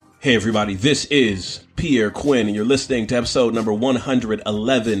Hey everybody, this is Pierre Quinn, and you're listening to episode number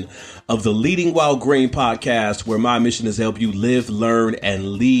 111 of the Leading While Green podcast, where my mission is to help you live, learn,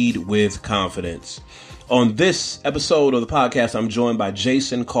 and lead with confidence. On this episode of the podcast, I'm joined by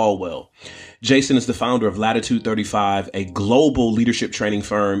Jason Caldwell. Jason is the founder of Latitude 35, a global leadership training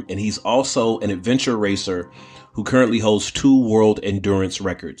firm, and he's also an adventure racer who currently holds 2 world endurance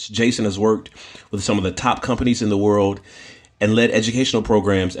records. Jason has worked with some of the top companies in the world and led educational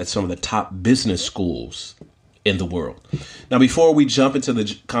programs at some of the top business schools in the world. Now, before we jump into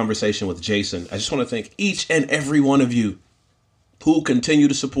the conversation with Jason, I just want to thank each and every one of you who continue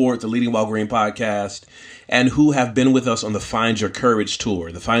to support the Leading While Green podcast and who have been with us on the Find Your Courage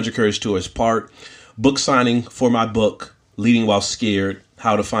tour. The Find Your Courage tour is part book signing for my book, Leading While Scared,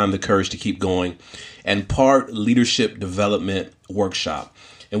 How to Find the Courage to Keep Going, and part leadership development workshop.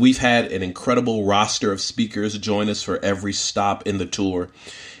 And we've had an incredible roster of speakers join us for every stop in the tour.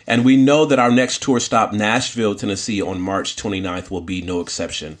 And we know that our next tour stop, Nashville, Tennessee, on March 29th will be no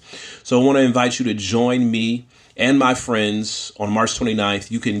exception. So I want to invite you to join me and my friends on March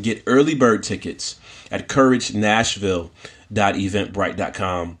 29th. You can get early bird tickets at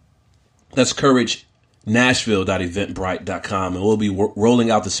couragenashville.eventbrite.com. That's couragenashville.eventbrite.com. And we'll be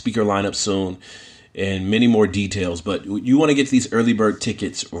rolling out the speaker lineup soon and many more details, but you want to get these early bird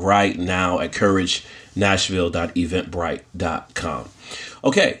tickets right now at couragenashville.eventbrite.com.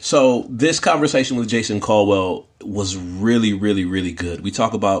 Okay, so this conversation with Jason Caldwell was really, really, really good. We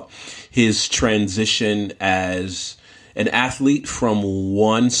talk about his transition as an athlete from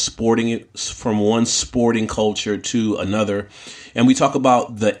one sporting culture to another. And we talk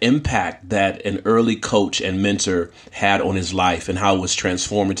about the impact that an early coach and mentor had on his life and how it was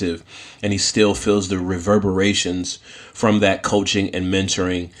transformative. And he still feels the reverberations from that coaching and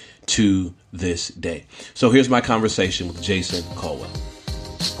mentoring to this day. So here's my conversation with Jason Caldwell.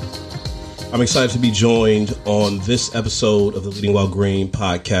 I'm excited to be joined on this episode of the Leading While Green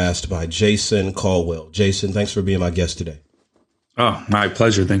podcast by Jason Caldwell. Jason, thanks for being my guest today. Oh, my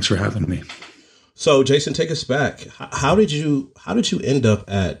pleasure. Thanks for having me. So, Jason, take us back. How did you end up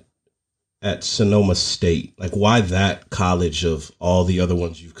at Sonoma State? Like, why that college of all the other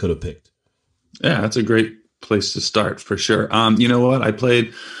ones you could have picked? Yeah, that's a great place to start for sure. You know what? I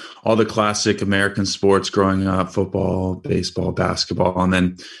played all the classic American sports growing up: football, baseball, basketball, and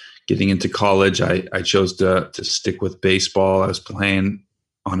then getting into college, I chose to stick with baseball. I was playing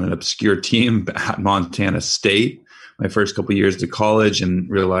on an obscure team at Montana State my first couple of years of college, and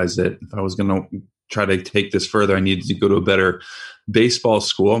realized that if I was going to try to take this further, I needed to go to a better baseball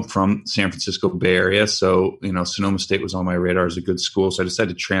school. I'm from San Francisco Bay Area, so Sonoma State was on my radar as a good school. So I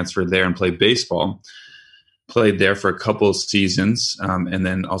decided to transfer there and play baseball. Played there for a couple of seasons, and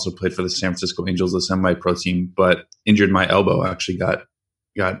then also played for the San Francisco Angels, the semi-pro team. But injured my elbow. I actually got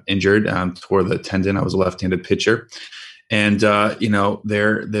injured, tore the tendon. I was a left-handed pitcher. And,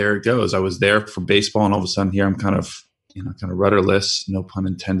 there it goes. I was there for baseball, and all of a sudden here I'm kind of rudderless, no pun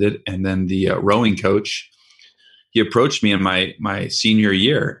intended. And then the rowing coach, he approached me in my senior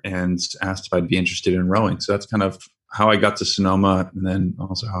year and asked if I'd be interested in rowing. So that's kind of how I got to Sonoma, and then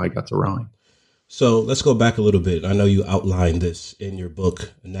also how I got to rowing. So let's go back a little bit. I know you outlined this in your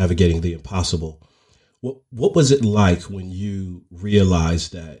book, Navigating the Impossible. What was it like when you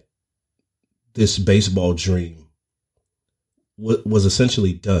realized that this baseball dream was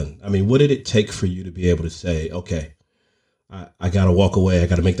essentially done? I mean, what did it take for you to be able to say, okay, I got to walk away. I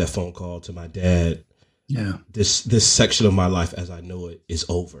got to make that phone call to my dad. Yeah. This section of my life as I know it is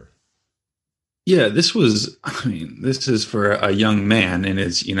over. Yeah, this is for a young man in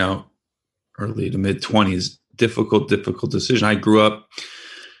his, early to mid 20s, difficult decision. I grew up,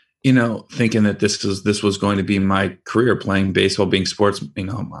 thinking that this was going to be my career, playing baseball, being sports,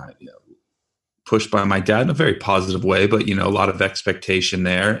 pushed by my dad in a very positive way, but, a lot of expectation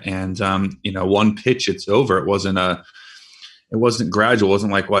there. And, one pitch, it's over. It wasn't gradual. It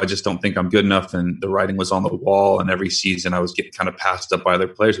wasn't like, well, I just don't think I'm good enough. And the writing was on the wall. And every season I was getting kind of passed up by other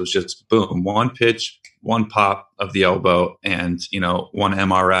players. It was just boom, one pitch, one pop of the elbow, and, one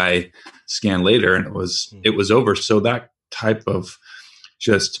MRI scan later. And it was over. So that type of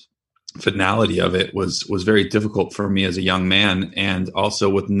just finality of it was very difficult for me as a young man, and also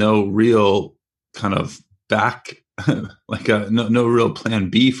with no real kind of back, no real plan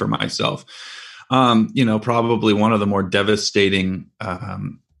B for myself. Probably one of the more devastating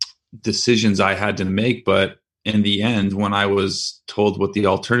decisions I had to make. But in the end, when I was told what the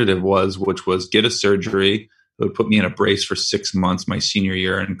alternative was, which was get a surgery that would put me in a brace for 6 months, my senior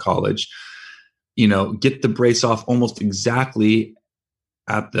year in college, get the brace off almost exactly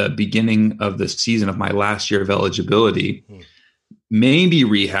at the beginning of the season of my last year of eligibility. maybe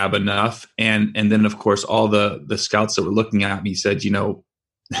rehab enough. And then of course, all the scouts that were looking at me said,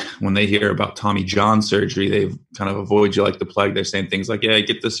 when they hear about Tommy John surgery, they kind of avoid you like the plague. They're saying things like, yeah,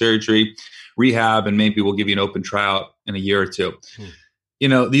 get the surgery, rehab, and maybe we'll give you an open tryout in a year or two.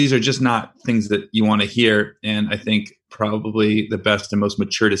 These are just not things that you want to hear. And I think probably the best and most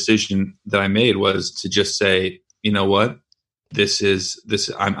mature decision that I made was to just say, you know what,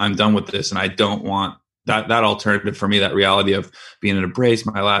 I'm done with this. And I don't want that alternative for me, that reality of being in a brace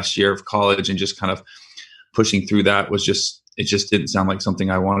my last year of college and just kind of pushing through that it just didn't sound like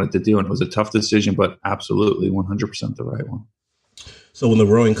something I wanted to do. And it was a tough decision, but absolutely 100% the right one. So when the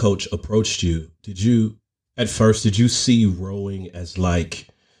rowing coach approached you, did you see rowing as like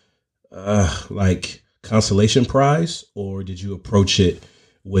consolation prize, or did you approach it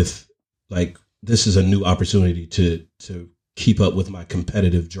with like, this is a new opportunity to keep up with my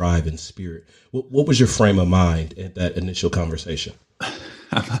competitive drive and spirit? What was your frame of mind at that initial conversation?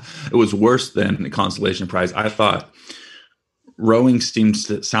 It was worse than the consolation prize. I thought rowing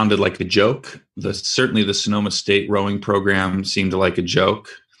sounded like a joke. Certainly the Sonoma State rowing program seemed like a joke.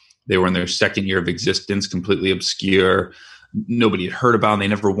 They were in their second year of existence, completely obscure. Nobody had heard about them. They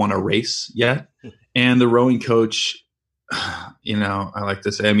never won a race yet. And the rowing coach, I like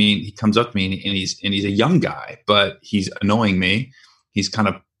to say, he comes up to me and he's a young guy, but he's annoying me. He's kind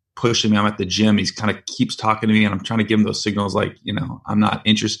of pushing me. I'm at the gym. He's kind of keeps talking to me, and I'm trying to give him those signals like, I'm not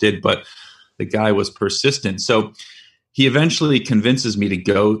interested, but the guy was persistent. So he eventually convinces me to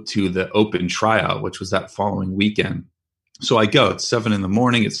go to the open tryout, which was that following weekend. So I go. It's 7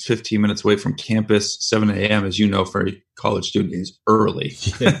 a.m. It's 15 minutes away from campus. 7 a.m., as you know, for a college student is early.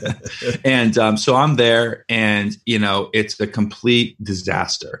 Yeah. And so I'm there, and it's a complete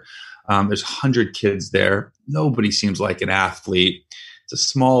disaster. There's 100 kids there. Nobody seems like an athlete. It's a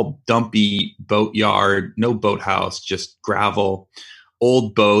small, dumpy boat yard, no boathouse, just gravel,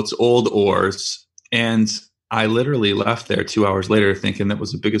 old boats, old oars, and I literally left there 2 hours later thinking that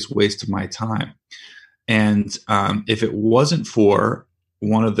was the biggest waste of my time. And if it wasn't for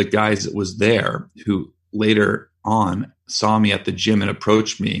one of the guys that was there, who later on saw me at the gym and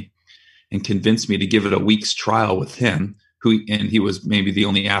approached me and convinced me to give it a week's trial with him, and he was maybe the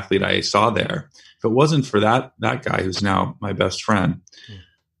only athlete I saw there. If it wasn't for that guy who's now my best friend,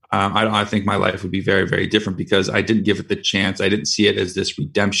 I think my life would be very, very different, because I didn't give it the chance. I didn't see it as this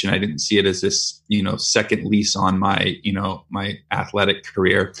redemption. I didn't see it as this, second lease on my, my athletic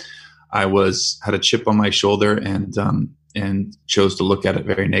career. I had a chip on my shoulder and chose to look at it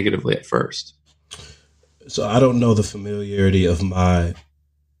very negatively at first. So I don't know the familiarity of my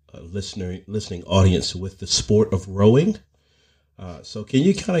listening audience with the sport of rowing. So can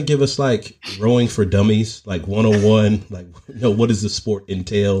you kind of give us like rowing for dummies, like 101, like, what does the sport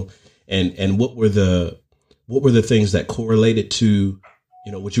entail, and what were the things that correlated to,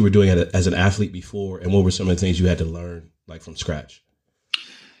 what you were doing as an athlete before, and what were some of the things you had to learn like from scratch?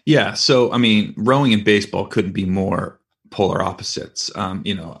 Yeah. So, rowing and baseball couldn't be more polar opposites.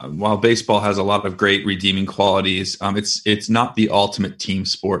 While baseball has a lot of great redeeming qualities, it's not the ultimate team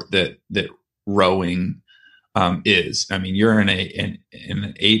sport that rowing is. You're in an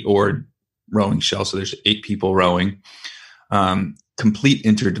 8-oared rowing shell, so there's 8 people rowing. Complete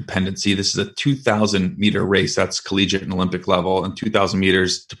interdependency. This is a 2,000 meter race. That's collegiate and Olympic level. And 2,000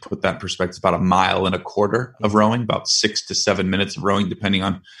 meters, to put that in perspective, about 1.25 miles of rowing, about 6 to 7 minutes of rowing, depending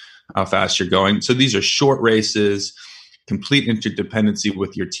on how fast you're going. So these are short races, complete interdependency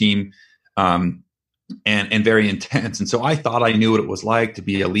with your team, and very intense. And so I thought I knew what it was like to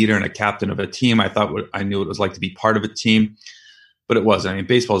be a leader and a captain of a team. I knew what it was like to be part of a team, but it wasn't.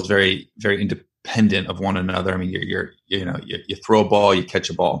 Baseball is very, very independent of one another. You throw a ball, you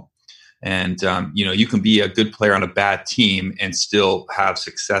catch a ball, and you can be a good player on a bad team and still have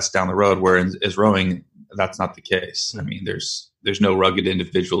success down the road. Whereas rowing, that's not the case. There's no rugged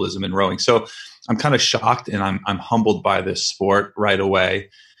individualism in rowing. So I'm kind of shocked, and I'm humbled by this sport right away.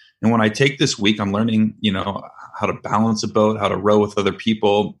 And when I take this week, I'm learning, how to balance a boat, how to row with other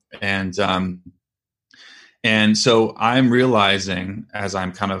people. And so I'm realizing, as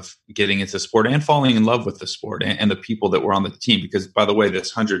I'm kind of getting into sport and falling in love with the sport and the people that were on the team, because by the way,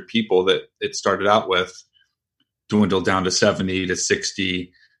 this 100 people that it started out with dwindled down to 70 to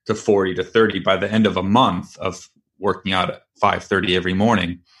 60 to 40 to 30 by the end of a month of working out at 5:30 every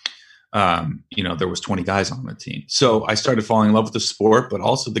morning. There was 20 guys on the team. So I started falling in love with the sport, but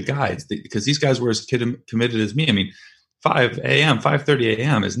also the guys, because these guys were as committed as me. 5 a.m., 5:30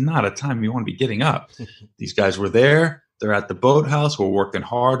 a.m. is not a time you want to be getting up. These guys were there. They're at the boathouse. We're working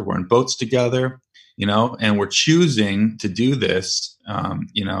hard. We're in boats together, and we're choosing to do this,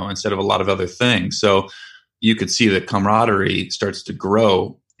 instead of a lot of other things. So you could see the camaraderie starts to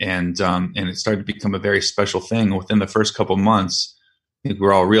grow, and it started to become a very special thing. Within the first couple of months, I think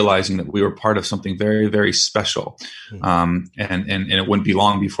we're all realizing that we were part of something very, very special. And it wouldn't be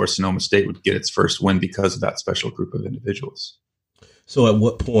long before Sonoma State would get its first win because of that special group of individuals. So at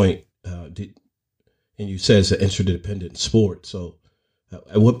what point and you said it's an interdependent sport. So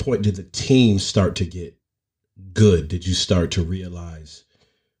at what point did the team start to get good? Did you start to realize,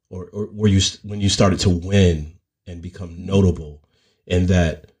 or were you, when you started to win and become notable, and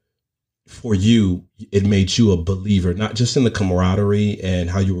that for you, it made you a believer, not just in the camaraderie and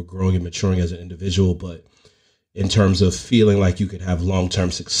how you were growing and maturing as an individual, but in terms of feeling like you could have long-term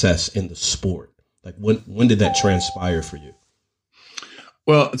success in the sport? Like when did that transpire for you?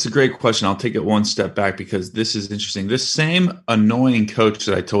 Well, it's a great question. I'll take it one step back because this is interesting. This same annoying coach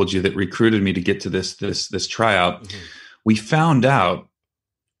that I told you that recruited me to get to this tryout, we found out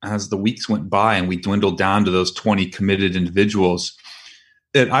as the weeks went by and we dwindled down to those 20 committed individuals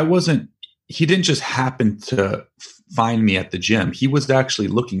that he didn't just happen to find me at the gym. He was actually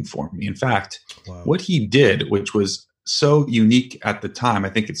looking for me. In fact, What he did, which was so unique at the time, I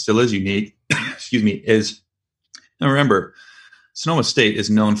think it still is unique, is, now remember, Sonoma State is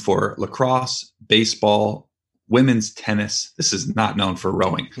known for lacrosse, baseball, women's tennis. This is not known for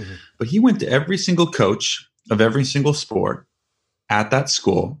rowing. But he went to every single coach of every single sport at that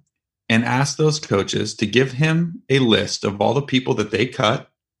school and asked those coaches to give him a list of all the people that they cut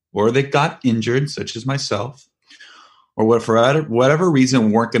or they got injured, such as myself, or for whatever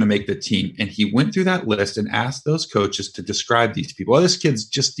reason weren't going to make the team. And he went through that list and asked those coaches to describe these people. Well, this kid's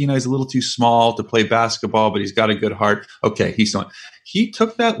just, he's a little too small to play basketball, but he's got a good heart. Okay, he's not. He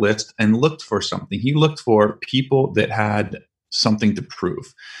took that list and looked for something. He looked for people that had something to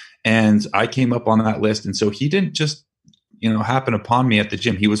prove. And I came up on that list. And so he didn't just, happen upon me at the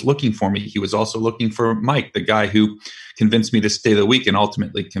gym. He was looking for me. He was also looking for Mike, the guy who convinced me to stay the week and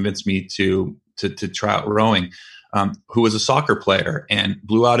ultimately convinced me to try out rowing. Who was a soccer player and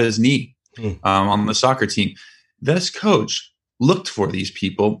blew out his knee on the soccer team. This coach looked for these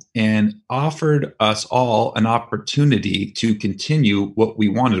people and offered us all an opportunity to continue what we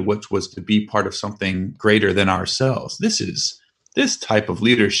wanted, which was to be part of something greater than ourselves. This type of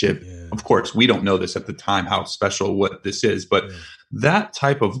leadership. Yeah. Of course, we don't know this at the time, how special what this is, but that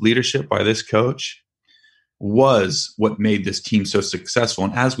type of leadership by this coach was what made this team so successful.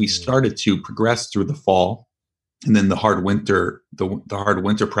 And as we started to progress through the fall, and then the hard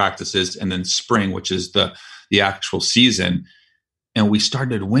winter practices, and then spring, which is the actual season. And we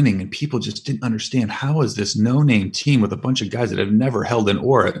started winning, and people just didn't understand, how is this no-name team with a bunch of guys that have never held an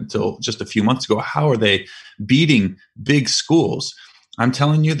oar until just a few months ago, how are they beating big schools? I'm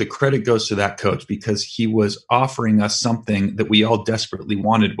telling you, the credit goes to that coach, because he was offering us something that we all desperately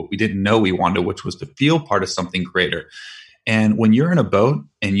wanted, but we didn't know we wanted, which was to feel part of something greater. And when you're in a boat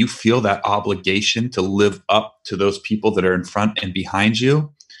and you feel that obligation to live up to those people that are in front and behind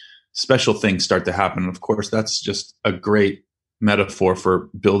you, special things start to happen. And of course, that's just a great metaphor for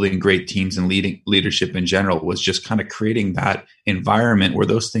building great teams and leadership in general, was just kind of creating that environment where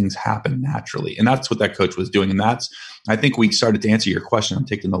those things happen naturally. And that's what that coach was doing. And I think we started to answer your question. I'm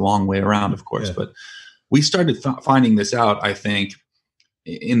taking the long way around, of course, but we started finding this out, I think,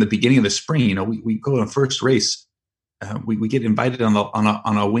 in the beginning of the spring. We go to the first race. We get invited on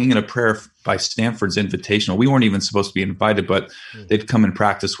a wing and a prayer by Stanford's Invitational. We weren't even supposed to be invited, but they'd come and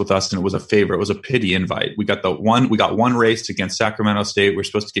practice with us, and it was a favor. It was a pity invite. We got one race against Sacramento State. We're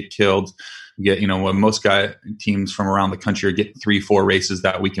supposed to get killed. We get, when most teams from around the country are getting 3-4 races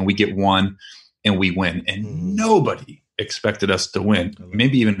that weekend, we get one and we win. And nobody expected us to win,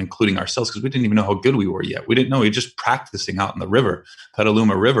 maybe even including ourselves, because we didn't even know how good we were yet. We didn't know. We were just practicing out in the river,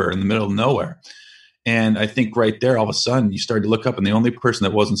 Petaluma River, in the middle of nowhere. And I think right there, all of a sudden, you started to look up, and the only person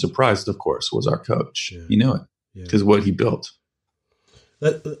that wasn't surprised, of course, was our coach. Yeah. He knew it because what he built.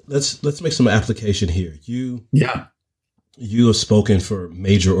 Let's make some application here. You have spoken for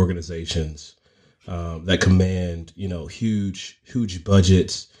major organizations that command huge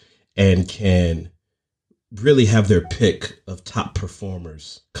budgets and can really have their pick of top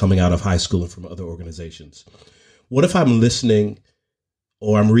performers coming out of high school and from other organizations. What if I'm listening,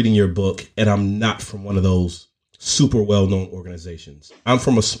 or I'm reading your book, and I'm not from one of those super well-known organizations? I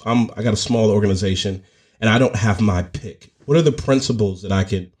got a small organization, and I don't have my pick. What are the principles that I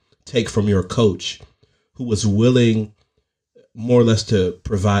can take from your coach, who was willing more or less to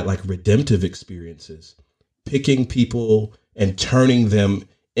provide like redemptive experiences, picking people and turning them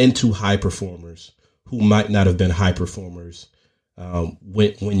into high performers who might not have been high performers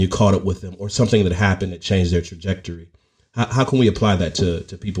when you caught up with them, or something that happened that changed their trajectory? How can we apply that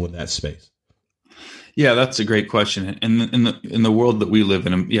to people in that space? Yeah, that's a great question. And in the world that we live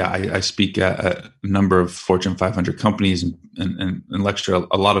in, yeah, I speak at a number of Fortune 500 companies and lecture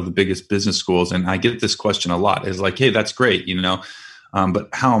a lot of the biggest business schools, and I get this question a lot. Is like, hey, that's great, but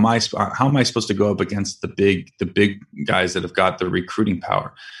how am I supposed to go up against the big guys that have got the recruiting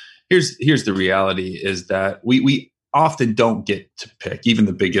power? Here's the reality: is that we often don't get to pick. Even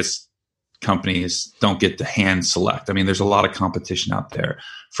the biggest companies don't get to hand select. I mean, there's a lot of competition out there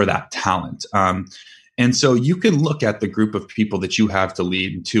for that talent. And so you can look at the group of people that you have to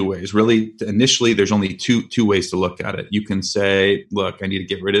lead in two ways. Really, initially, there's only two ways to look at it. You can say, look, I need to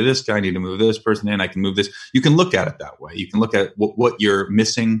get rid of this guy. I need to move this person in. I can move this. You can look at it that way. You can look at what you're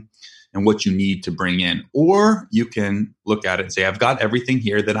missing and what you need to bring in. Or you can look at it and say, I've got everything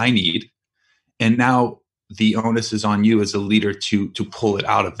here that I need. And now the onus is on you as a leader to pull it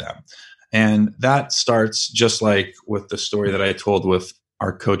out of them. And that starts just like with the story that I told with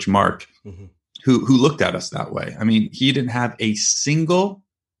our coach, Mark, who looked at us that way. I mean, he didn't have a single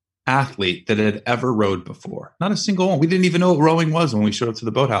athlete that had ever rowed before. Not a single one. We didn't even know what rowing was when we showed up to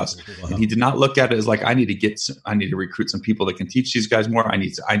the boathouse. Wow. And he did not look at it as like, I need to recruit some people that can teach these guys more. I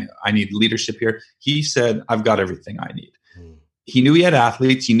need leadership here. He said, I've got everything I need. He knew he had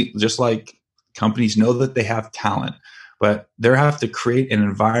athletes. He knew, just like companies know that they have talent, but they have to create an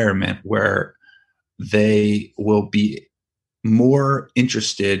environment where they will be more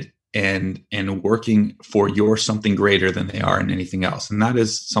interested in working for your something greater than they are in anything else. And that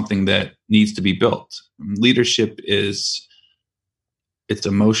is something that needs to be built. Leadership it's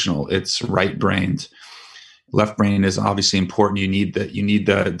emotional, it's right-brained. Left brain is obviously important. You need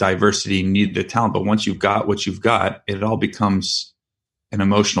the diversity, you need the talent. But once you've got what you've got, it all becomes an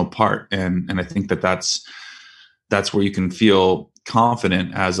emotional part. And I think that's where you can feel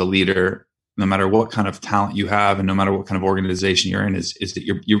confident as a leader, no matter what kind of talent you have and no matter what kind of organization you're in, is that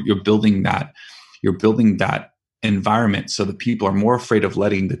you're building that environment so that people are more afraid of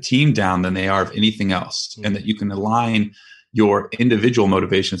letting the team down than they are of anything else. And that you can align your individual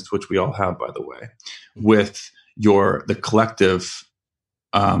motivations, which we all have, by the way, with the collective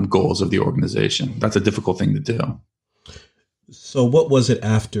goals of the organization. That's a difficult thing to do. So what was it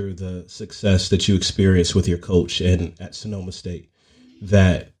after the success that you experienced with your coach and at Sonoma State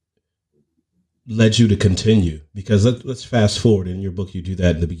that led you to continue? Because let's fast forward. In your book, you do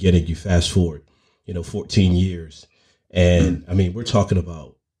that in the beginning. You fast forward, 14 years. And I mean, we're talking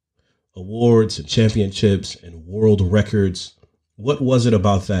about awards and championships and world records. What was it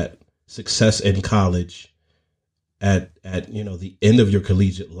about that success in college at the end of your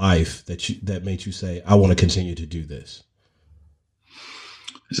collegiate life that made you say, I want to continue to do this?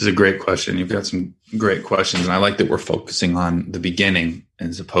 This is a great question. You've got some great questions, and I like that we're focusing on the beginning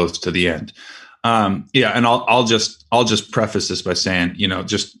as opposed to the end. And I'll just preface this by saying,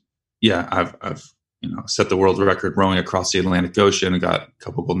 I've set the world record rowing across the Atlantic Ocean. I got a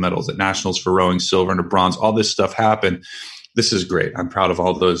couple gold medals at nationals for rowing, silver and a bronze. All this stuff happened. This is great. I'm proud of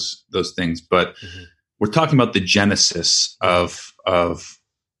all those things. But we're talking about the genesis of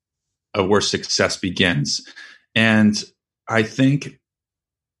where success begins, and I think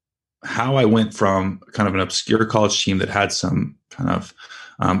how I went from kind of an obscure college team that had some kind of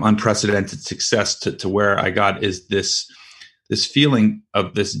unprecedented success to where I got is this feeling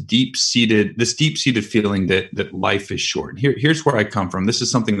of this deep seated feeling that life is short. Here's where I come from. This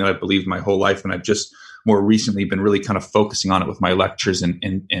is something that I believed my whole life, and I've just more recently been really kind of focusing on it with my lectures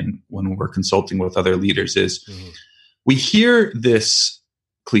and when we're consulting with other leaders. Is we hear this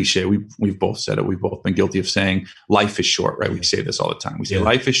cliche. We've both said it. We've both been guilty of saying life is short, right? We say this all the time. We say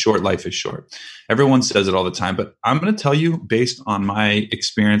life is short, life is short. Everyone says it all the time, but I'm going to tell you, based on my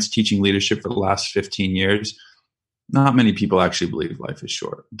experience teaching leadership for the last 15 years, not many people actually believe life is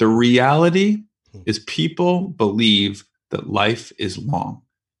short. The reality is people believe that life is long.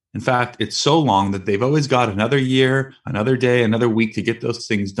 In fact, it's so long that they've always got another year, another day, another week to get those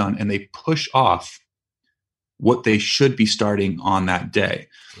things done, and they push off what they should be starting on that day.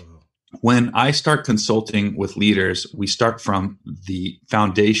 Wow. When I start consulting with leaders, we start from the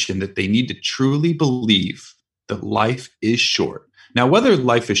foundation that they need to truly believe that life is short. Now, whether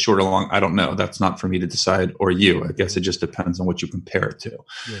life is short or long, I don't know. That's not for me to decide, or you. I guess it just depends on what you compare it to.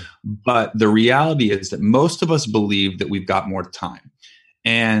 Yeah. But the reality is that most of us believe that we've got more time.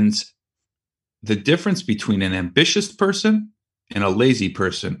 And the difference between an ambitious person and a lazy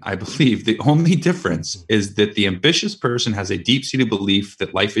person, I believe the only difference is that the ambitious person has a deep-seated belief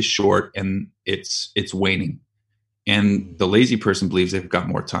that life is short and it's waning. And the lazy person believes they've got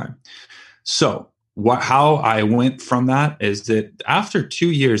more time. So how I went from that is that after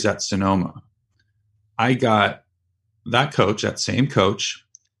 2 years at Sonoma, I got that same coach,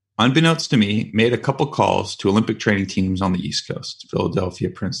 unbeknownst to me, made a couple calls to Olympic training teams on the East Coast, Philadelphia,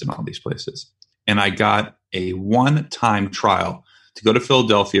 Princeton, all these places. And I got a one-time trial to go to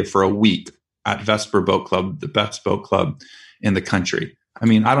Philadelphia for a week at Vesper Boat Club, the best boat club in the country. I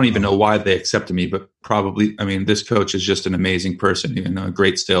mean, I don't even know why they accepted me, but probably, I mean, this coach is just an amazing person, you know, a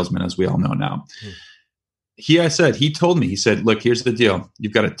great salesman, as we all know now. He told me, he said, look, here's the deal.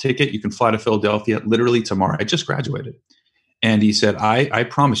 You've got a ticket. You can fly to Philadelphia literally tomorrow. I just graduated. And he said, I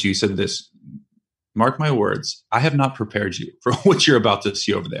promise you, he said this, mark my words, I have not prepared you for what you're about to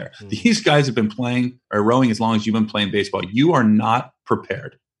see over there. These guys have been playing or rowing as long as you've been playing baseball. You are not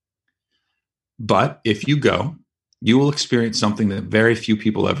prepared. But if you go, you will experience something that very few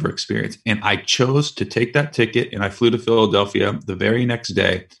people ever experience. And I chose to take that ticket and I flew to Philadelphia the very next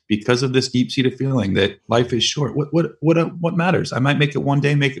day because of this deep-seated feeling that life is short. What matters? I might make it one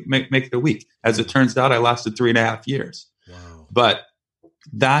day, make it a week. As it turns out, I lasted 3.5 years. Wow. But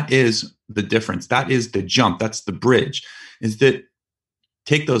that is the difference. That is the jump. That's the bridge, is that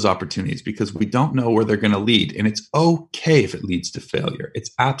take those opportunities because we don't know where they're going to lead. And it's okay if it leads to failure.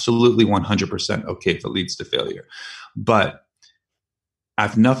 It's absolutely 100% okay if it leads to failure. But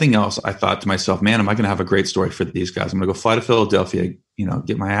if nothing else, I thought to myself, man, am I going to have a great story for these guys? I'm going to go fly to Philadelphia, you know,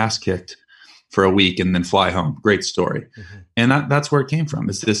 get my ass kicked for a week and then fly home. Great story. Mm-hmm. And that's where it came from.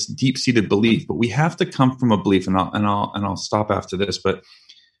 It's this deep-seated belief. But we have to come from a belief, and I'll stop after this. But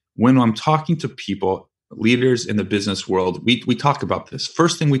when I'm talking to people, leaders in the business world, we talk about this.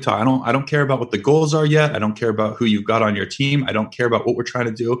 First thing we talk, I don't care about what the goals are yet. I don't care about who you've got on your team. I don't care about what we're trying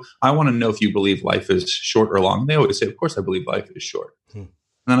to do. I want to know if you believe life is short or long. And they always say, of course I believe life is short. And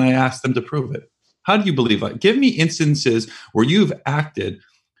then I ask them to prove it. How do you believe life? Give me instances where you've acted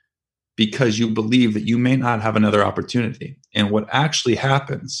because you believe that you may not have another opportunity. And what actually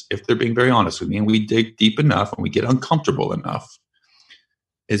happens, if they're being very honest with me, and we dig deep enough and we get uncomfortable enough,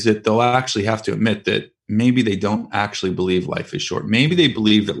 is that they'll actually have to admit that maybe they don't actually believe life is short. Maybe they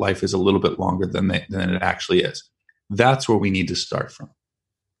believe that life is a little bit longer than it actually is. That's where we need to start from.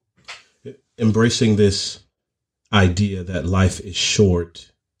 Embracing this idea that life is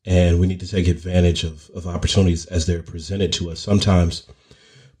short and we need to take advantage of opportunities as they're presented to us sometimes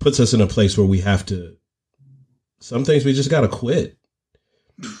puts us in a place where we have to, some things we just got to quit.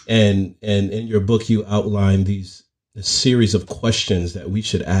 And in your book, you outline this series of questions that we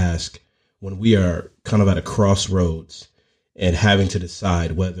should ask when we are kind of at a crossroads and having to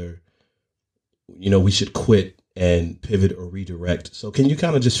decide whether, you know, we should quit and pivot or redirect. So can you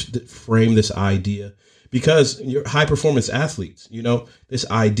kind of just frame this idea? Because you're high performance athletes, you know, this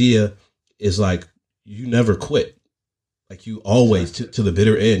idea is like, you never quit. Like you always to the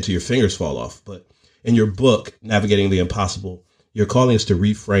bitter end, till your fingers fall off. But in your book, Navigating the Impossible, you're calling us to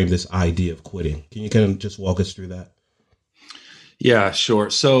reframe this idea of quitting. Can you kind of just walk us through that? Yeah, sure.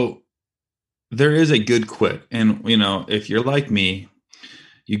 So there is a good quit. And, you know, if you're like me,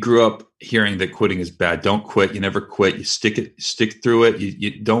 you grew up hearing that quitting is bad. Don't quit. You never quit. You stick through it.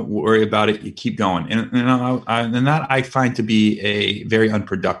 You don't worry about it. You keep going. And that I find to be a very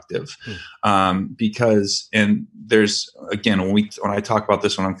unproductive because, and there's, again, when I talk about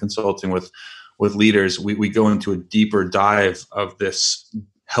this, when I'm consulting with leaders, we go into a deeper dive of this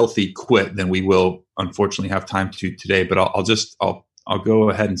healthy quit than we will unfortunately have time to today. But I'll go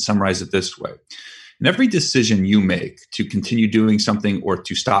ahead and summarize it this way. In every decision you make to continue doing something or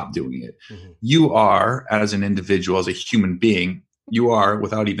to stop doing it, you are, as an individual, as a human being, you are,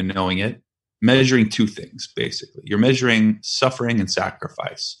 without even knowing it, measuring two things, basically. You're measuring suffering and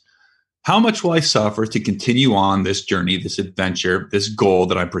sacrifice. How much will I suffer to continue on this journey, this adventure, this goal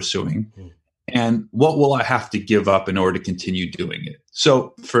that I'm pursuing? And what will I have to give up in order to continue doing it?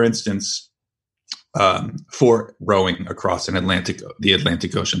 So, for instance, for rowing across the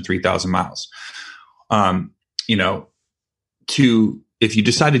Atlantic Ocean, 3,000 miles, if you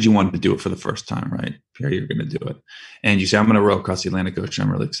decided you wanted to do it for the first time, right, Pierre, you're going to do it. And you say, I'm going to row across the Atlantic Ocean.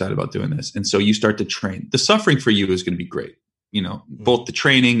 I'm really excited about doing this. And so you start to train. The suffering for you is going to be great, both the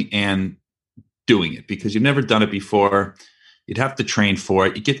training and doing it, because you've never done it before. You'd have to train for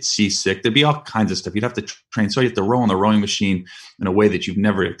it. You get seasick. There'd be all kinds of stuff. You'd have to train. So you have to row on the rowing machine in a way that you've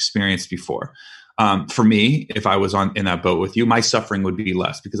never experienced before. For me, if I was in that boat with you, my suffering would be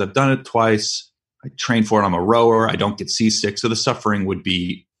less because I've done it twice. I train for it. I'm a rower. I don't get seasick. So the suffering would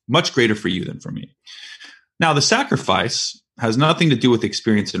be much greater for you than for me. Now, the sacrifice has nothing to do with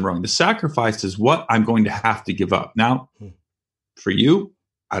experience in rowing. The sacrifice is what I'm going to have to give up. Now, for you,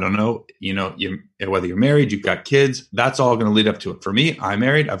 I don't know, whether you're married, you've got kids, that's all going to lead up to it. For me, I'm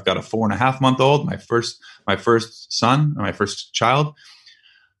married. I've got a 4.5-month-old, my first son, my first child.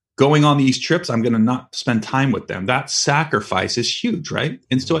 going on these trips, I'm going to not spend time with them. That sacrifice is huge, right?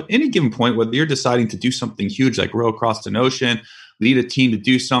 And so at any given point, whether you're deciding to do something huge like row across an ocean, lead a team to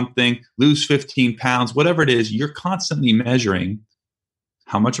do something, lose 15 pounds, whatever it is, you're constantly measuring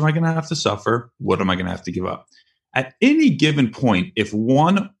how much am I going to have to suffer? What am I going to have to give up? At any given point, if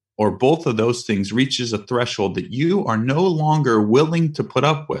one or both of those things reaches a threshold that you are no longer willing to put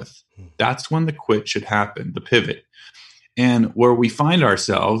up with, that's when the quit should happen, the pivot. And where we find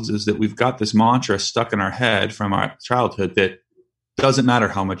ourselves is that we've got this mantra stuck in our head from our childhood that doesn't matter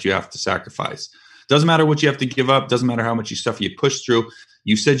how much you have to sacrifice. Doesn't matter what you have to give up. Doesn't matter how much stuff you push through.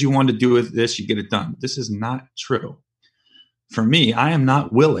 You said you wanted to do this, you get it done. This is not true. For me, I am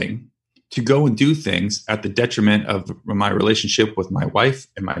not willing to go and do things at the detriment of my relationship with my wife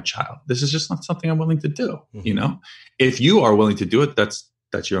and my child. This is just not something I'm willing to do. You know, if you are willing to do it, that's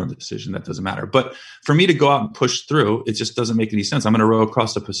your own decision. That doesn't matter. But for me to go out and push through, it just doesn't make any sense. I'm going to row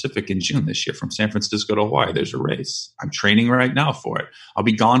across the Pacific in June this year from San Francisco to Hawaii. There's a race. I'm training right now for it. I'll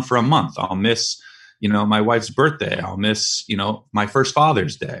be gone for a month. I'll miss, my wife's birthday. I'll miss, my first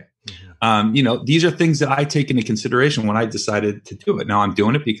Father's Day. These are things that I take into consideration when I decided to do it. Now I'm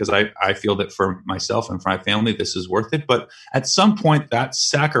doing it because I feel that for myself and for my family, this is worth it. But at some point that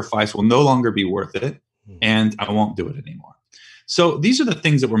sacrifice will no longer be worth it and I won't do it anymore. So these are the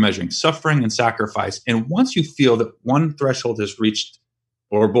things that we're measuring, suffering and sacrifice. And once you feel that one threshold has reached,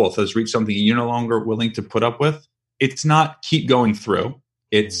 or both has reached something you're no longer willing to put up with, it's not keep going through,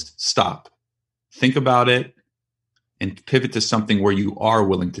 it's stop. Think about it and pivot to something where you are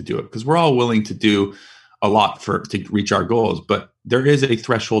willing to do it. Because we're all willing to do a lot to reach our goals, but there is a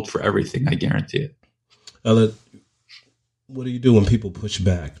threshold for everything, I guarantee it. What do you do when people push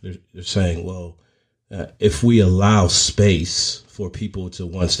back? They're saying, well, if we allow space for people to,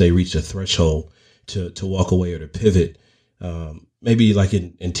 once they reach a threshold, to walk away or to pivot, maybe like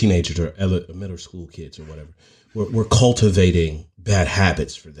in teenagers or middle school kids or whatever, we're cultivating bad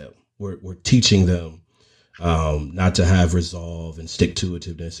habits for them. We're teaching them not to have resolve and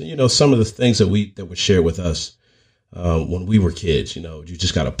stick-to-itiveness. And, some of the things that were shared with us when we were kids, you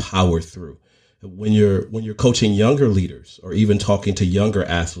just got to power through. When you're coaching younger leaders or even talking to younger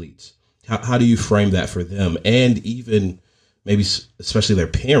athletes, how do you frame that for them and even maybe especially their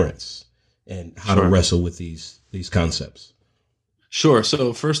parents and how to wrestle with these concepts? Sure.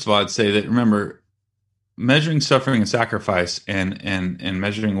 So first of all, I'd say that, remember, measuring suffering and sacrifice and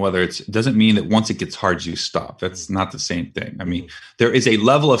measuring whether it doesn't mean that once it gets hard, you stop. That's not the same thing. I mean, there is a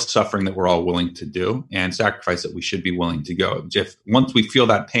level of suffering that we're all willing to do and sacrifice that we should be willing to go. If once we feel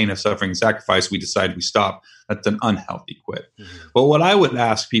that pain of suffering and sacrifice, we decide we stop, that's an unhealthy quit. But what I would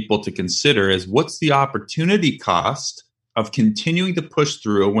ask people to consider is, what's the opportunity cost of continuing to push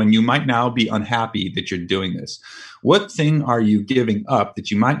through when you might now be unhappy that you're doing this? What thing are you giving up that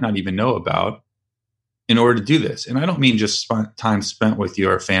you might not even know about in order to do this? And I don't mean just time spent with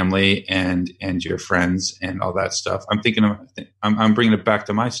your family and your friends and all that stuff. I'm thinking I'm bringing it back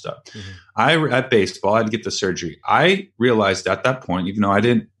to my stuff. At baseball, I had to get the surgery. I realized at that point, even though I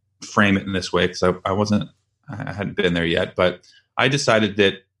didn't frame it in this way because I hadn't been there yet, but I decided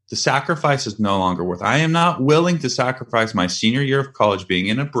that the sacrifice is no longer worth it. I am not willing to sacrifice my senior year of college being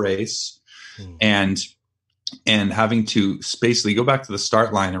in a brace and having to basically go back to the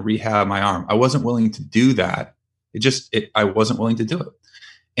start line and rehab my arm. I wasn't willing to do that. I wasn't willing to do it.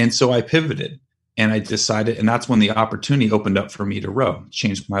 And so I pivoted and I decided, and that's when the opportunity opened up for me to row,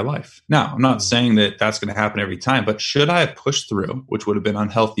 changed my life. Now, I'm not saying that that's going to happen every time, but should I have pushed through, which would have been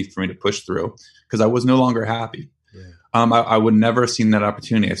unhealthy for me to push through because I was no longer happy. I would never have seen that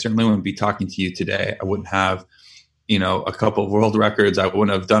opportunity. I certainly wouldn't be talking to you today. I wouldn't have, a couple of world records. I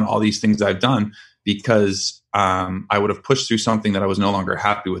wouldn't have done all these things I've done because I would have pushed through something that I was no longer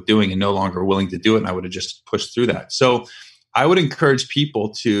happy with doing and no longer willing to do it. And I would have just pushed through that. So I would encourage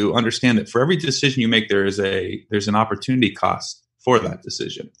people to understand that for every decision you make, there's an opportunity cost for that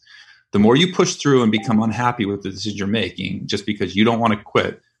decision. The more you push through and become unhappy with the decision you're making, just because you don't want to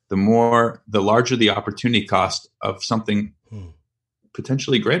quit, the larger the opportunity cost of something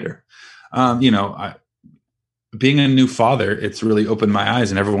potentially greater. Being a new father, it's really opened my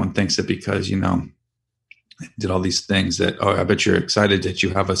eyes, and everyone thinks that because, I did all these things that, I bet you're excited that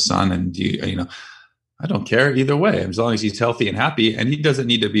you have a son and I don't care either way. As long as he's healthy and happy, and he doesn't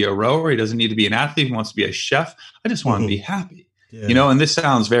need to be a rower. He doesn't need to be an athlete. He wants to be a chef. I just want him to be happy. Yeah. And this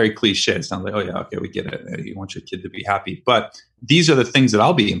sounds very cliche. It sounds like, oh yeah, okay, we get it. You want your kid to be happy. But these are the things that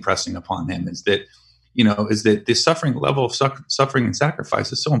I'll be impressing upon him is that the suffering level of suffering and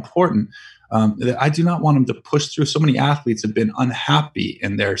sacrifice is so important that I do not want him to push through. So many athletes have been unhappy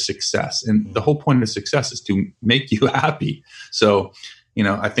in their success. And the whole point of success is to make you happy. So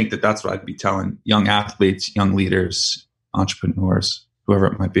I think that's what I'd be telling young athletes, young leaders, entrepreneurs, whoever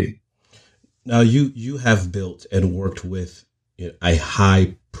it might be. Now, you have built and worked with a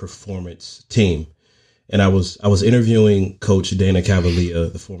high performance team, and I was interviewing Coach Dana Cavalier,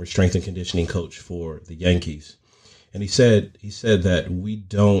 the former strength and conditioning coach for the Yankees, and he said that we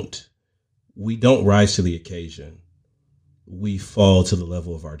don't rise to the occasion, we fall to the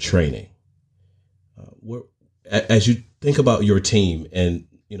level of our training. As you think about your team, and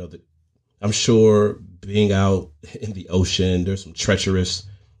I'm sure being out in the ocean, there's some treacherous,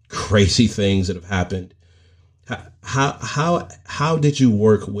 crazy things that have happened. How did you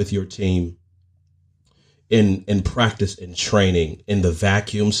work with your team in practice and training in the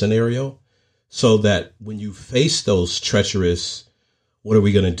vacuum scenario, so that when you face those treacherous, what are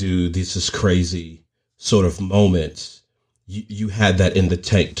we going to do, this is crazy sort of moments, you had that in the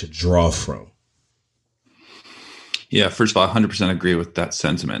tank to draw from? Yeah, first of all, 100% agree with that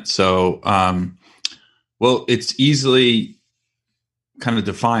sentiment. So, well, it's easily kind of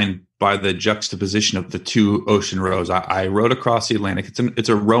defined by the juxtaposition of the two ocean rows. I rowed across the Atlantic. It's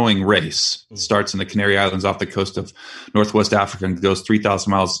a rowing race. It starts in the Canary Islands off the coast of Northwest Africa and goes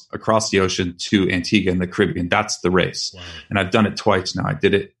 3,000 miles across the ocean to Antigua in the Caribbean. That's the race. Wow. And I've done it twice now. I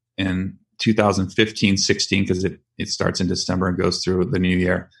did it in 2015-16 because it starts in December and goes through the new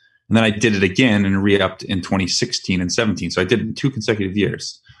year. And then I did it again and re-upped in 2016 and 17. So I did it in 2 consecutive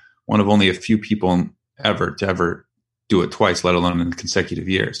years. One of only a few people ever to ever do it twice, let alone in consecutive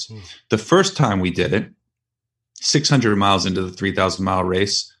years. The first time we did it, 600 miles into the 3,000-mile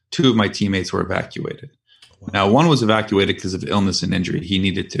race, 2 of my teammates were evacuated. Wow. Now, one was evacuated because of illness and injury. He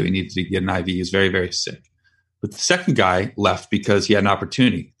needed to get an IV. He was very, very sick. But the second guy left because he had an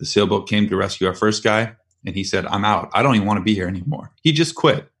opportunity. The sailboat came to rescue our first guy, and he said, "I'm out. I don't even want to be here anymore." He just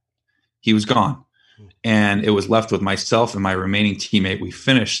quit. He was gone. And it was left with myself and my remaining teammate. We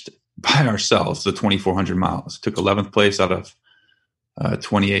finished by ourselves the 2,400 miles. Took 11th place out of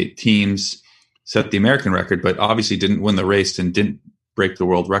 28 teams, set the American record, but obviously didn't win the race and didn't break the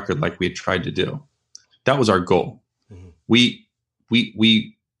world record like we had tried to do. That was our goal. Mm-hmm.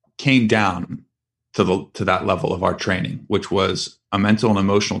 We came down to that level of our training, which was a mental and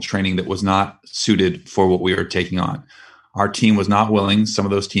emotional training that was not suited for what we were taking on. Our team was not willing. Some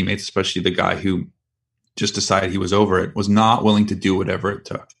of those teammates, especially the guy who just decided he was over it, was not willing to do whatever it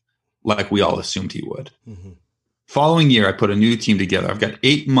took, like we all assumed he would. Mm-hmm. Following year, I put a new team together. I've got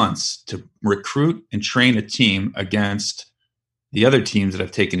 8 months to recruit and train a team against the other teams that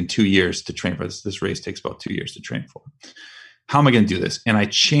I've taken 2 years to train for. This race takes about 2 years to train for. How am I going to do this? And I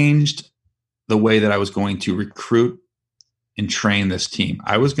changed the way that I was going to recruit and train this team.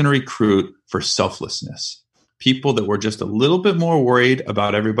 I was going to recruit for selflessness. People that were just a little bit more worried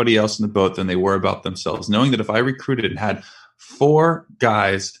about everybody else in the boat than they were about themselves, knowing that if I recruited and had 4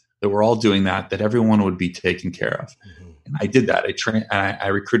 guys that were all doing that everyone would be taken care of. Mm-hmm. And I did that. I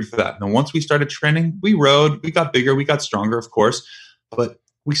recruited for that. And then once we started training, we rowed, we got bigger, we got stronger, of course, but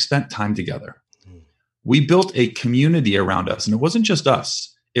we spent time together. Mm-hmm. We built a community around us, and it wasn't just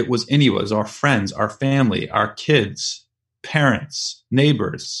us. It was any of us, our friends, our family, our kids, parents,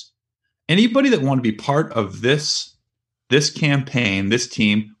 neighbors. Anybody that wanted to be part of this campaign, this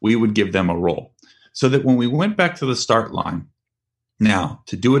team, we would give them a role. So that when we went back to the start line, now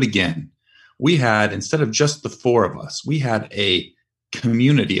to do it again, we had, instead of just the 4 of us, we had a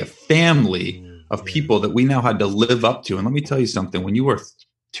community, a family of people that we now had to live up to. And let me tell you something, when you were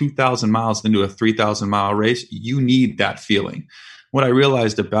 2,000 miles into a 3,000-mile race, you need that feeling. What I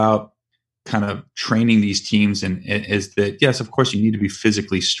realized about kind of training these teams and is that, yes, of course you need to be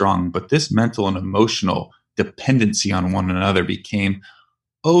physically strong, but this mental and emotional dependency on one another became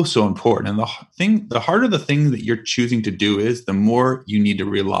so important. And the harder the thing that you're choosing to do is, the more you need to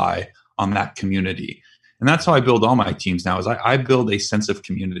rely on that community. And that's how I build all my teams now, is I build a sense of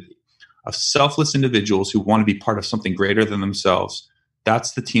community, of selfless individuals who want to be part of something greater than themselves.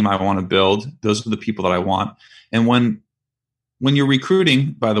 That's the team I want to build. Those are the people that I want. And when you're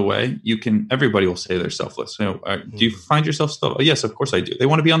recruiting, by the way, everybody will say they're selfless. Do you find yourself selfless? Oh, yes, of course I do. They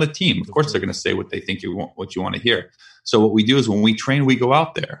want to be on the team. Of course, they're going to say what they think you want, what you want to hear. So what we do is, when we train, we go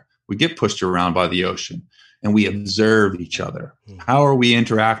out there, we get pushed around by the ocean, and we observe each other. How are we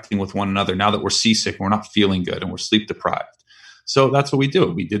interacting with one another now that we're seasick and we're not feeling good and we're sleep deprived? So that's what we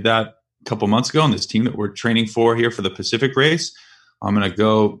do. We did that a couple months ago on this team that we're training for here for the Pacific race. I'm going to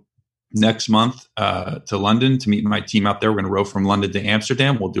go next month to London to meet my team out there. We're going to row from London to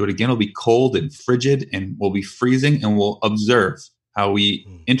Amsterdam. We'll do it again. It'll be cold and frigid, and we'll be freezing, and we'll observe how we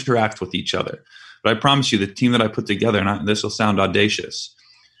interact with each other. But I promise you, the team that I put together, and this will sound audacious,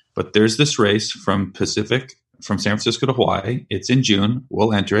 but there's this race from Pacific from San Francisco to Hawaii. It's in June.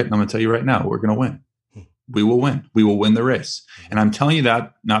 We'll enter it. And I'm going to tell you right now, we're going to win. We will win. We will win the race. And I'm telling you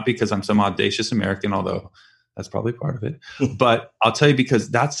that not because I'm some audacious American, although that's probably part of it. But I'll tell you because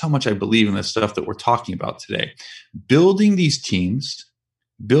that's how much I believe in the stuff that we're talking about today. Building these teams,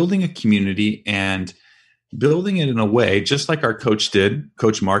 building a community, and building it in a way, just like our coach did,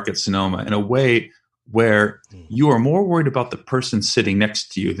 Coach Mark at Sonoma, in a way where you are more worried about the person sitting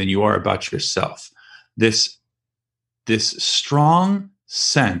next to you than you are about yourself. This strong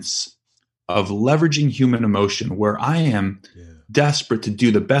sense of leveraging human emotion where I am desperate to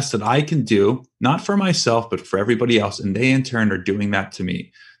do the best that I can do, not for myself, but for everybody else. And they in turn are doing that to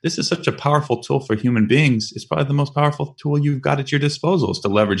me. This is such a powerful tool for human beings. It's probably the most powerful tool you've got at your disposal is to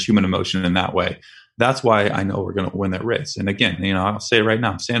leverage human emotion in that way. That's why I know we're going to win that race. And again, I'll say it right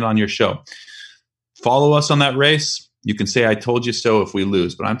now, I'm standing on your show. Follow us on that race. You can say, I told you so if we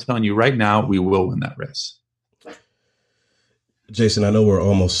lose, but I'm telling you right now, we will win that race. Jason, I know we're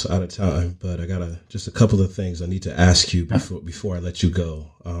almost out of time, but I got just a couple of things I need to ask you before I let you go.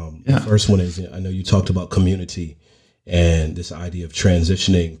 The first one is, I know you talked about community and this idea of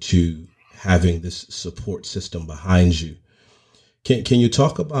transitioning to having this support system behind you. Can you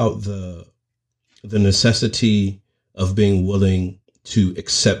talk about the necessity of being willing to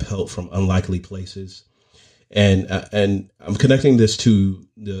accept help from unlikely places? And I'm connecting this to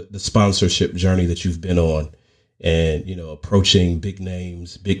the sponsorship journey that you've been on. And, approaching big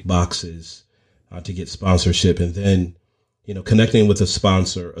names, big boxes to get sponsorship. And then, connecting with a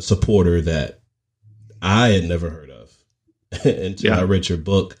supporter that I had never heard of until I read your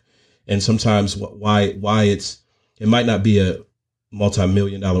book. And sometimes why it might not be a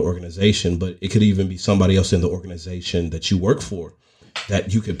multi-million-dollar organization, but it could even be somebody else in the organization that you work for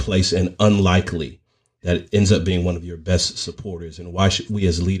that you could place in unlikely that ends up being one of your best supporters. And why should we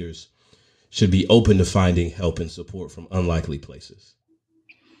as leaders should be open to finding help and support from unlikely places?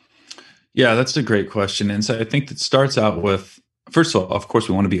 Yeah, that's a great question. And so I think that starts out with, first of all, of course,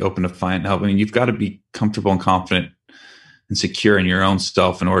 we want to be open to find help. I mean, you've got to be comfortable and confident and secure in your own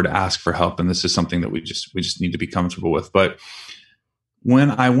self in order to ask for help. And this is something that we just need to be comfortable with. But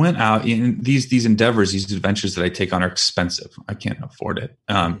when I went out in these endeavors, these adventures that I take on are expensive. I can't afford it.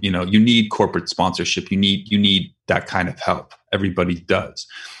 You need corporate sponsorship. You need that kind of help. Everybody does.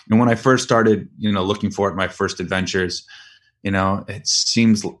 And when I first started, looking for it, my first adventures, it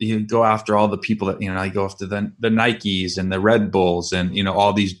seems you go after all the people that, I go after the Nikes and the Red Bulls and,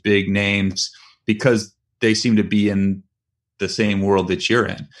 all these big names because they seem to be in the same world that you're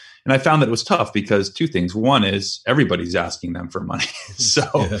in. And I found that it was tough because two things. One is everybody's asking them for money.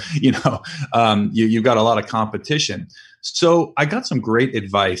 So, you've got a lot of competition. So I got some great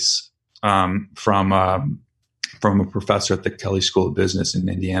advice from a professor at the Kelley School of Business in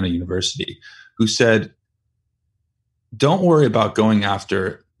Indiana University who said, don't worry about going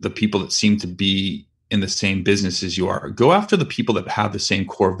after the people that seem to be in the same business as you are. Go after the people that have the same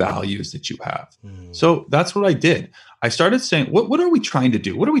core values that you have. So that's what I did. I started saying, what are we trying to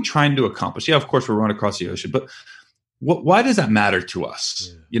do? What are we trying to accomplish? Yeah, of course, we're running across the ocean, but why does that matter to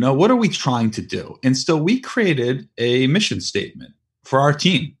us? What are we trying to do? And so we created a mission statement for our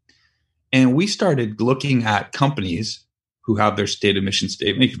team. And we started looking at companies who have their stated mission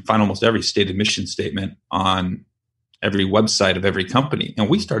statement. You can find almost every stated mission statement on every website of every company. And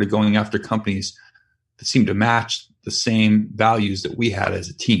we started going after companies that seemed to match the same values that we had as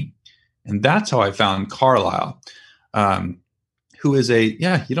a team. And that's how I found Carlisle, who is you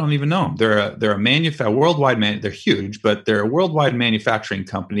don't even know them. They're a worldwide they're huge, but they're a worldwide manufacturing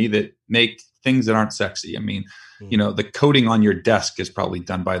company that make things that aren't sexy. I mean, the coating on your desk is probably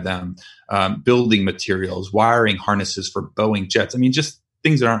done by them, building materials, wiring harnesses for Boeing jets. I mean, just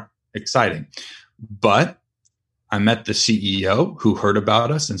things that aren't exciting. But I met the CEO who heard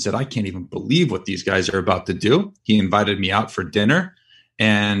about us and said, I can't even believe what these guys are about to do. He invited me out for dinner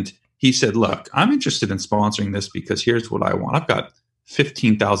and he said, look, I'm interested in sponsoring this because here's what I want. I've got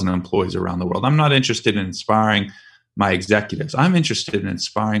 15,000 employees around the world. I'm not interested in inspiring my executives. I'm interested in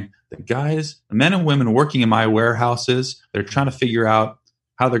inspiring the guys, the men and women working in my warehouses. They're trying to figure out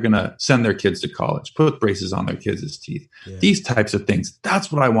how they're going to send their kids to college, put braces on their kids' teeth, these types of things.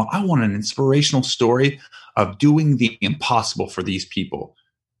 That's what I want. I want an inspirational story of doing the impossible for these people.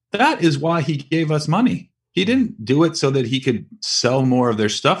 That is why he gave us money. He didn't do it so that he could sell more of their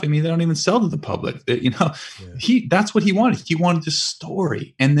stuff. I mean, they don't even sell to the public. That's what he wanted. He wanted the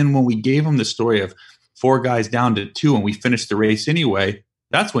story. And then when we gave him the story of 4 guys down to 2 and we finished the race anyway,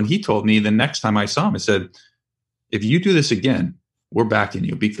 that's when he told me the next time I saw him, I said, if you do this again, we're backing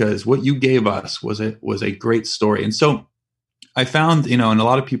you because what you gave us was a great story. And so I found, and a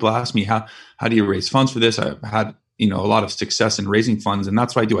lot of people ask me, how do you raise funds for this? I've had, a lot of success in raising funds, and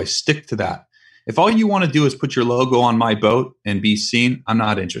that's what I do. I stick to that. If all you want to do is put your logo on my boat and be seen, I'm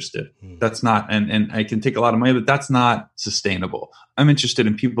not interested. That's not, and I can take a lot of money, but that's not sustainable. I'm interested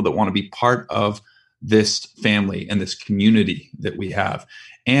in people that want to be part of this family and this community that we have.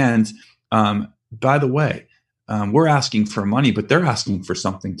 And by the way, we're asking for money, but they're asking for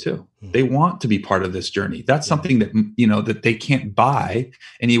something too. They want to be part of this journey. That's something that, that they can't buy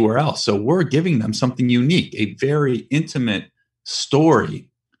anywhere else. So we're giving them something unique, a very intimate story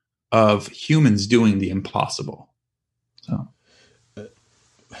of humans doing the impossible. So,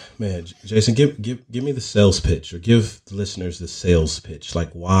 man, Jason, give me the sales pitch, or give the listeners the sales pitch.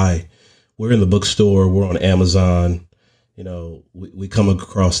 Like, why we're in the bookstore, we're on Amazon. We come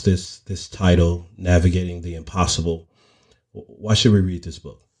across this title, Navigating the Impossible. Why should we read this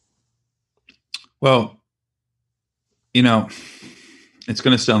book? Well, it's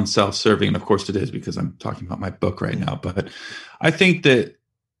going to sound self-serving, and of course it is, because I'm talking about my book right now. But I think that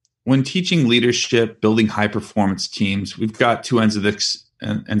when teaching leadership, building high-performance teams, we've got two ends of the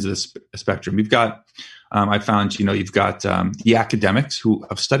spectrum. We've got I found, you've got the academics who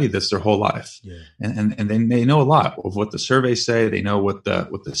have studied this their whole life, and then they know a lot of what the surveys say. They know what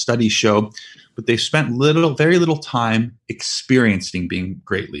the studies show, but they've spent very little time experiencing being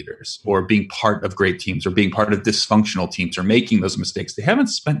great leaders, or being part of great teams, or being part of dysfunctional teams, or making those mistakes. They haven't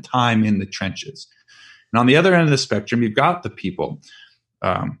spent time in the trenches. And on the other end of the spectrum, you've got the people,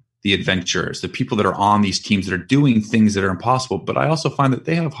 the adventurers, the people that are on these teams that are doing things that are impossible. But I also find that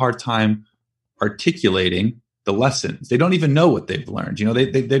they have a hard time articulating the lessons. They don't even know what they've learned.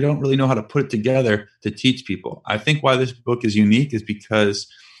 They don't really know how to put it together to teach people. I think why this book is unique is because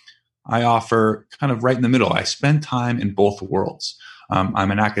I offer kind of right in the middle. I spend time in both worlds.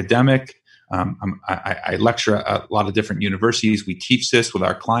 I'm an academic. I lecture at a lot of different universities. We teach this with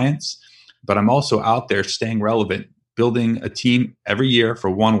our clients, but I'm also out there staying relevant, building a team every year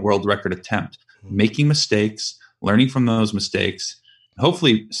for one world record attempt, making mistakes, learning from those mistakes,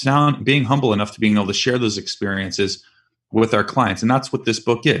 hopefully being humble enough to being able to share those experiences with our clients. And that's what this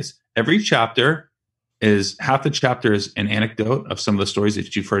book is. Every chapter is, half the chapter is an anecdote of some of the stories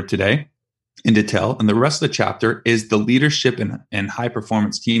that you've heard today in detail. And the rest of the chapter is the leadership and high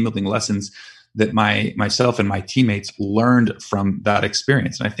performance team building lessons that myself and my teammates learned from that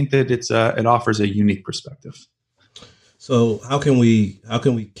experience. And I think that it offers a unique perspective. So how can we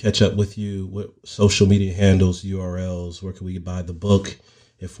catch up with you? What social media handles, URLs? Where can we buy the book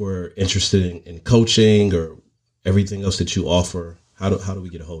if we're interested in coaching or everything else that you offer? How do we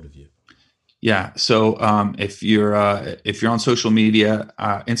get a hold of you? Yeah. So if you're on social media,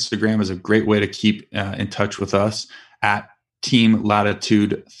 Instagram is a great way to keep in touch with us at Team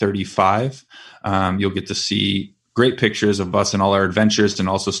Latitude 35. You'll get to see great pictures of us and all our adventures, and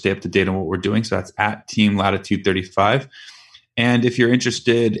also stay up to date on what we're doing. So that's at Team Latitude 35. And if you're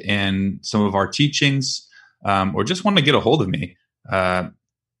interested in some of our teachings, or just want to get a hold of me,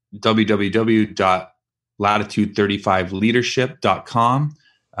 www.latitude35leadership.com.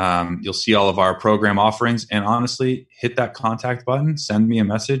 You'll see all of our program offerings, and honestly, hit that contact button, send me a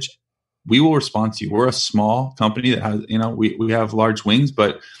message. We will respond to you. We're a small company that has, we have large wings,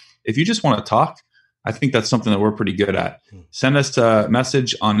 but if you just want to talk, I think that's something that we're pretty good at. Send us a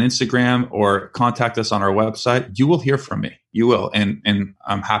message on Instagram or contact us on our website. You will hear from me. You will. And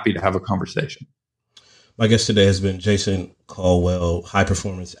I'm happy to have a conversation. My guest today has been Jason Caldwell, high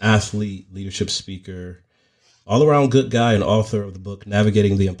performance athlete, leadership speaker, all around good guy, and author of the book,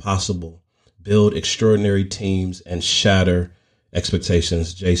 Navigating the Impossible, Build Extraordinary Teams and Shatter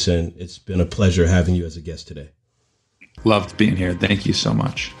Expectations. Jason, it's been a pleasure having you as a guest today. Loved being here. Thank you so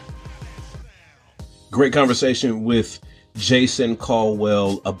much. Great conversation with Jason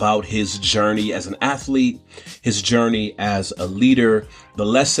Caldwell about his journey as an athlete, his journey as a leader, the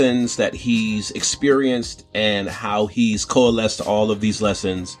lessons that he's experienced, and how he's coalesced all of these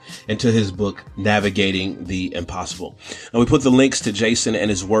lessons into his book, Navigating the Impossible. And we put the links to Jason and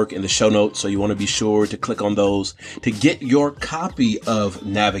his work in the show notes, so you want to be sure to click on those to get your copy of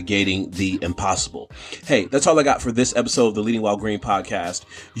Navigating the Impossible. Hey, that's all I got for this episode of the Leading While Green podcast.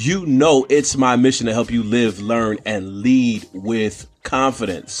 You know it's my mission to help you live, learn, and lead with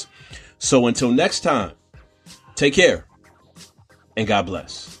confidence. So until next time, take care and God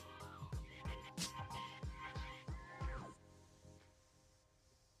bless.